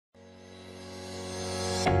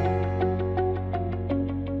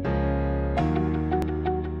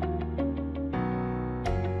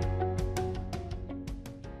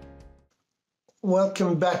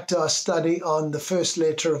Welcome back to our study on the first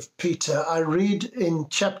letter of Peter. I read in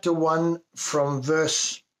chapter 1 from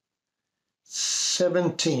verse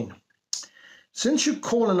 17. Since you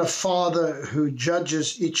call on a Father who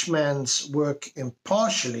judges each man's work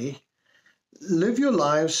impartially, live your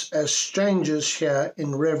lives as strangers here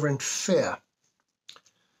in reverent fear.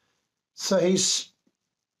 So he's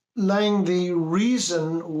laying the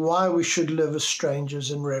reason why we should live as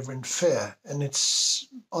strangers in reverent fear. And it's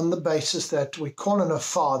on the basis that we call on a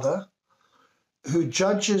Father who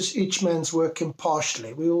judges each man's work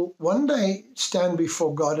impartially. We will one day stand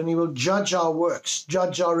before God and he will judge our works,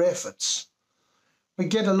 judge our efforts. We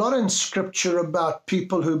get a lot in Scripture about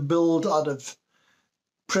people who build out of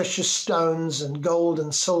precious stones and gold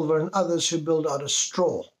and silver, and others who build out of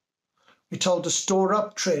straw. We're told to store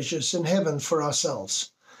up treasures in heaven for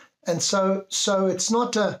ourselves. And so it's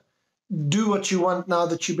not a do what you want now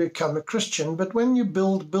that you become a Christian, but when you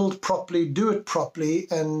build properly, do it properly,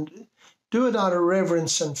 and do it out of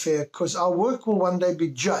reverence and fear, because our work will one day be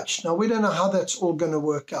judged. Now, we don't know how that's all going to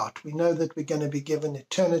work out. We know that we're going to be given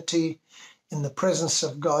eternity in the presence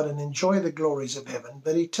of God and enjoy the glories of heaven.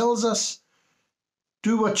 But he tells us,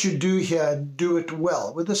 do what you do here, do it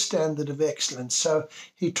well, with a standard of excellence. So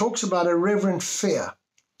he talks about a reverent fear.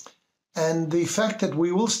 And the fact that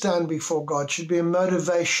we will stand before God should be a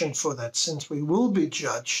motivation for that, since we will be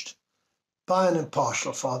judged by an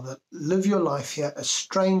impartial Father. Live your life here as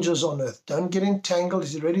strangers on earth. Don't get entangled,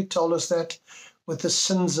 as he already told us that, with the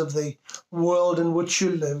sins of the world in which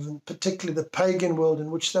you live, and particularly the pagan world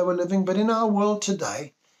in which they were living. But in our world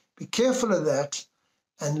today, be careful of that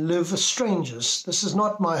and live as strangers. This is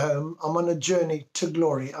not my home. I'm on a journey to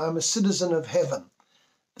glory. I'm a citizen of heaven.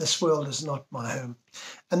 This world is not my home.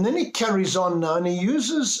 And then he carries on now, and he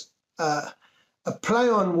uses a play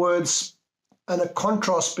on words and a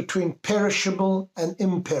contrast between perishable and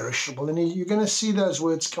imperishable. And you're going to see those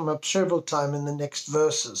words come up several times in the next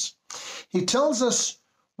verses. He tells us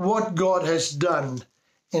what God has done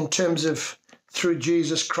in terms of through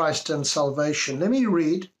Jesus Christ and salvation. Let me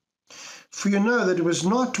read. For you know that it was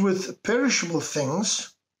not with perishable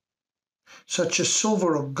things, such as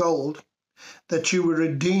silver or gold, that you were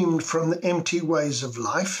redeemed from the empty ways of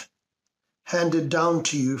life, handed down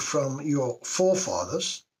to you from your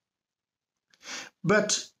forefathers,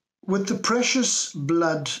 but with the precious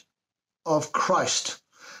blood of Christ,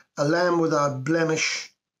 a lamb without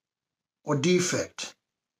blemish or defect.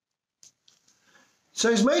 So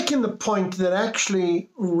he's making the point that actually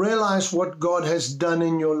realize what God has done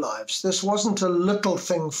in your lives. This wasn't a little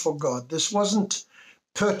thing for God. This wasn't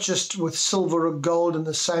purchased with silver or gold in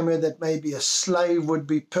the same way that maybe a slave would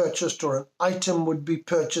be purchased or an item would be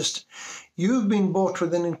purchased. You've been bought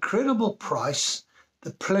with an incredible price,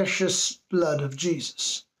 the precious blood of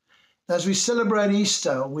Jesus. As we celebrate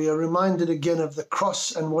Easter, we are reminded again of the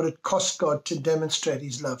cross and what it cost God to demonstrate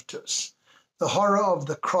his love to us. The horror of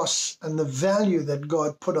the cross and the value that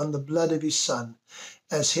God put on the blood of his Son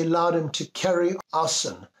as he allowed him to carry our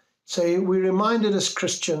sin. So we're reminded as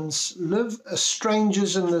Christians, live as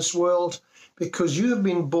strangers in this world because you have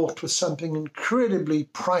been bought with something incredibly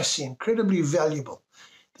pricey, incredibly valuable.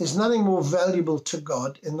 There's nothing more valuable to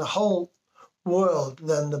God in the whole world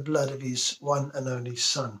than the blood of his one and only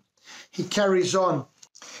Son. He carries on.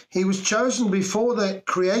 He was chosen before the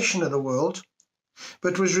creation of the world,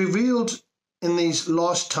 but was revealed in these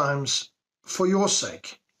last times for your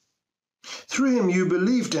sake. Through him you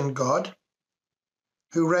believed in God,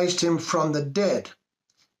 who raised him from the dead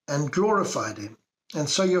and glorified him. And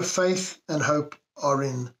so your faith and hope are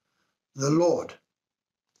in the Lord.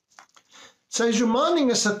 So he's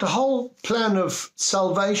reminding us that the whole plan of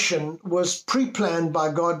salvation was pre-planned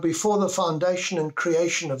by God before the foundation and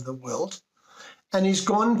creation of the world. And he's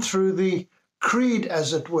gone through the creed,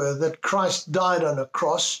 as it were, that Christ died on a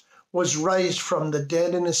cross, was raised from the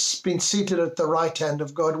dead, and has been seated at the right hand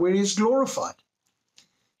of God where he is glorified.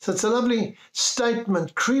 So it's a lovely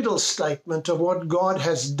statement, creedal statement of what God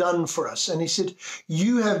has done for us. And he said,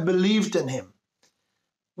 you have believed in him.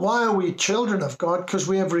 Why are we children of God? Because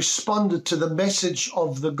we have responded to the message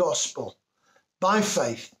of the gospel by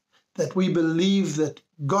faith, that we believe that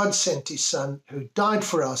God sent his Son, who died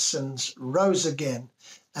for our sins, rose again,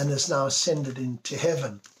 and is now ascended into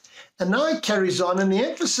heaven. And now it carries on, and the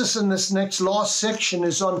emphasis in this next last section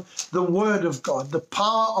is on the Word of God, the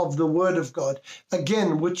power of the Word of God,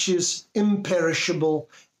 again, which is imperishable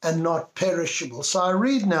and not perishable. So I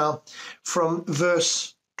read now from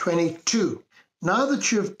verse 22. Now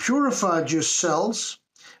that you have purified yourselves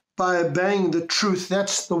by obeying the truth,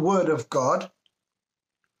 that's the Word of God,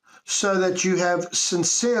 so that you have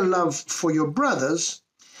sincere love for your brothers,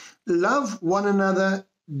 love one another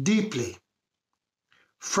deeply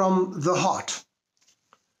from the heart.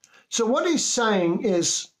 So what he's saying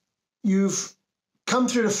is, you've come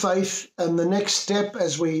through to faith, and the next step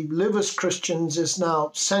as we live as Christians is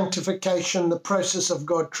now sanctification, the process of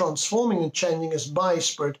God transforming and changing us by His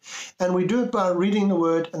Spirit. And we do it by reading the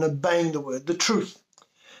Word and obeying the Word, the truth.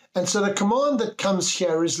 And so the command that comes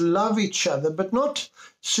here is love each other, but not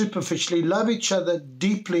superficially, love each other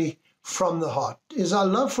deeply from the heart. Is our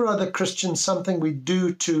love for other Christians something we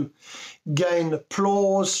do to gain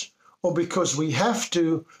applause or because we have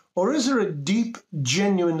to, or is there a deep,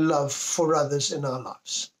 genuine love for others in our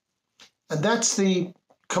lives? And that's the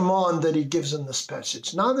command that he gives in this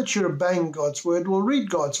passage. Now that you're obeying God's word, we'll read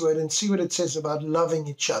God's word and see what it says about loving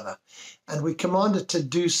each other. And we command it to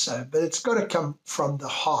do so, but it's got to come from the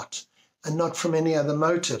heart and not from any other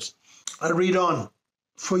motives. I read on.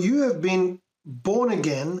 For you have been born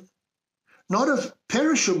again, not of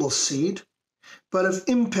perishable seed, but of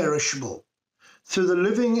imperishable, through the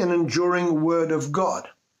living and enduring word of God.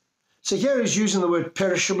 So here he's using the word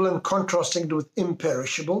perishable and contrasting it with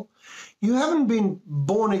imperishable. You haven't been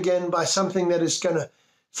born again by something that is going to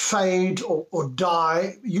fade or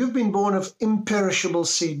die. You've been born of imperishable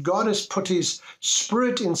seed. God has put His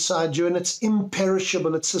Spirit inside you, and it's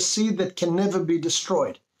imperishable. It's a seed that can never be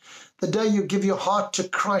destroyed. The day you give your heart to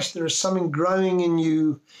Christ, there is something growing in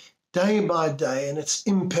you day by day, and it's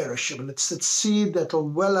imperishable. It's that seed that will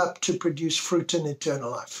well up to produce fruit in eternal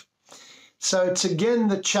life. So it's again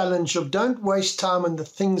the challenge of don't waste time on the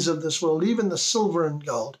things of this world, even the silver and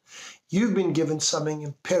gold. You've been given something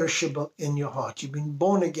imperishable in your heart. You've been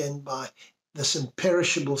born again by this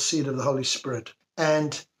imperishable seed of the Holy Spirit.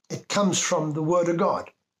 And it comes from the Word of God.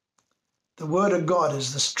 The Word of God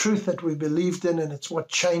is this truth that we believed in, and it's what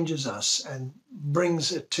changes us and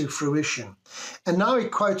brings it to fruition. And now he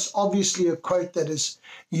quotes, obviously, a quote that is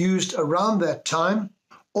used around that time.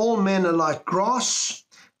 All men are like grass,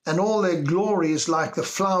 and all their glory is like the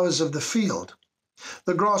flowers of the field.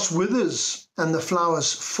 The grass withers and the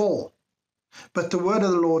flowers fall, but the word of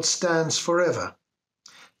the Lord stands forever.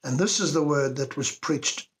 And this is the word that was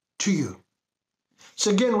preached to you. So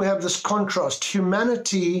again, we have this contrast.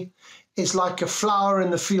 Humanity is like a flower in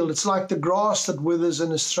the field. It's like the grass that withers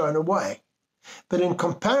and is thrown away. But in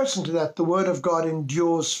comparison to that, the word of God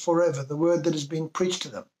endures forever, the word that is being preached to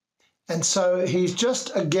them. And so he's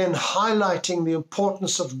just again highlighting the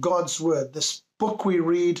importance of God's word, this book we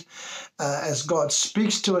read as God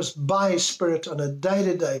speaks to us by His Spirit on a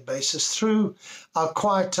day-to-day basis through our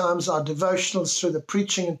quiet times, our devotionals, through the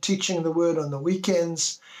preaching and teaching of the word on the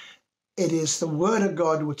weekends. It is the word of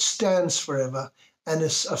God which stands forever and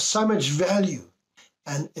is of so much value.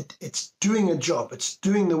 And it's doing a job. It's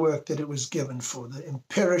doing the work that it was given for, the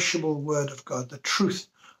imperishable word of God, the truth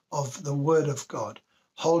of the word of God.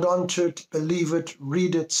 Hold on to it, believe it,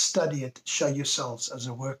 read it, study it, show yourselves as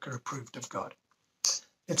a worker approved of God.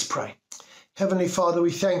 Let's pray. Heavenly Father,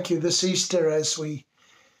 we thank you this Easter as we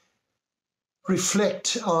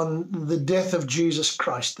reflect on the death of Jesus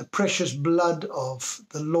Christ, the precious blood of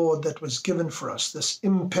the Lord that was given for us, this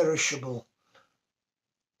imperishable,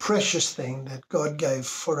 precious thing that God gave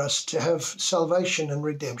for us to have salvation and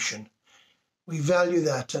redemption. We value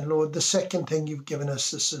that. And Lord, the second thing you've given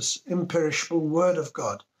us is this imperishable word of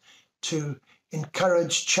God to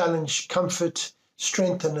encourage, challenge, comfort,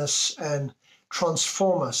 strengthen us, and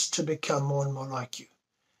transform us to become more and more like you.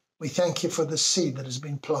 We thank you for the seed that has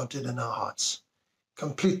been planted in our hearts.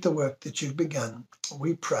 Complete the work that you've begun.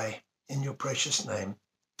 We pray in your precious name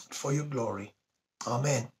for your glory.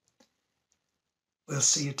 Amen. We'll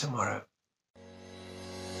see you tomorrow.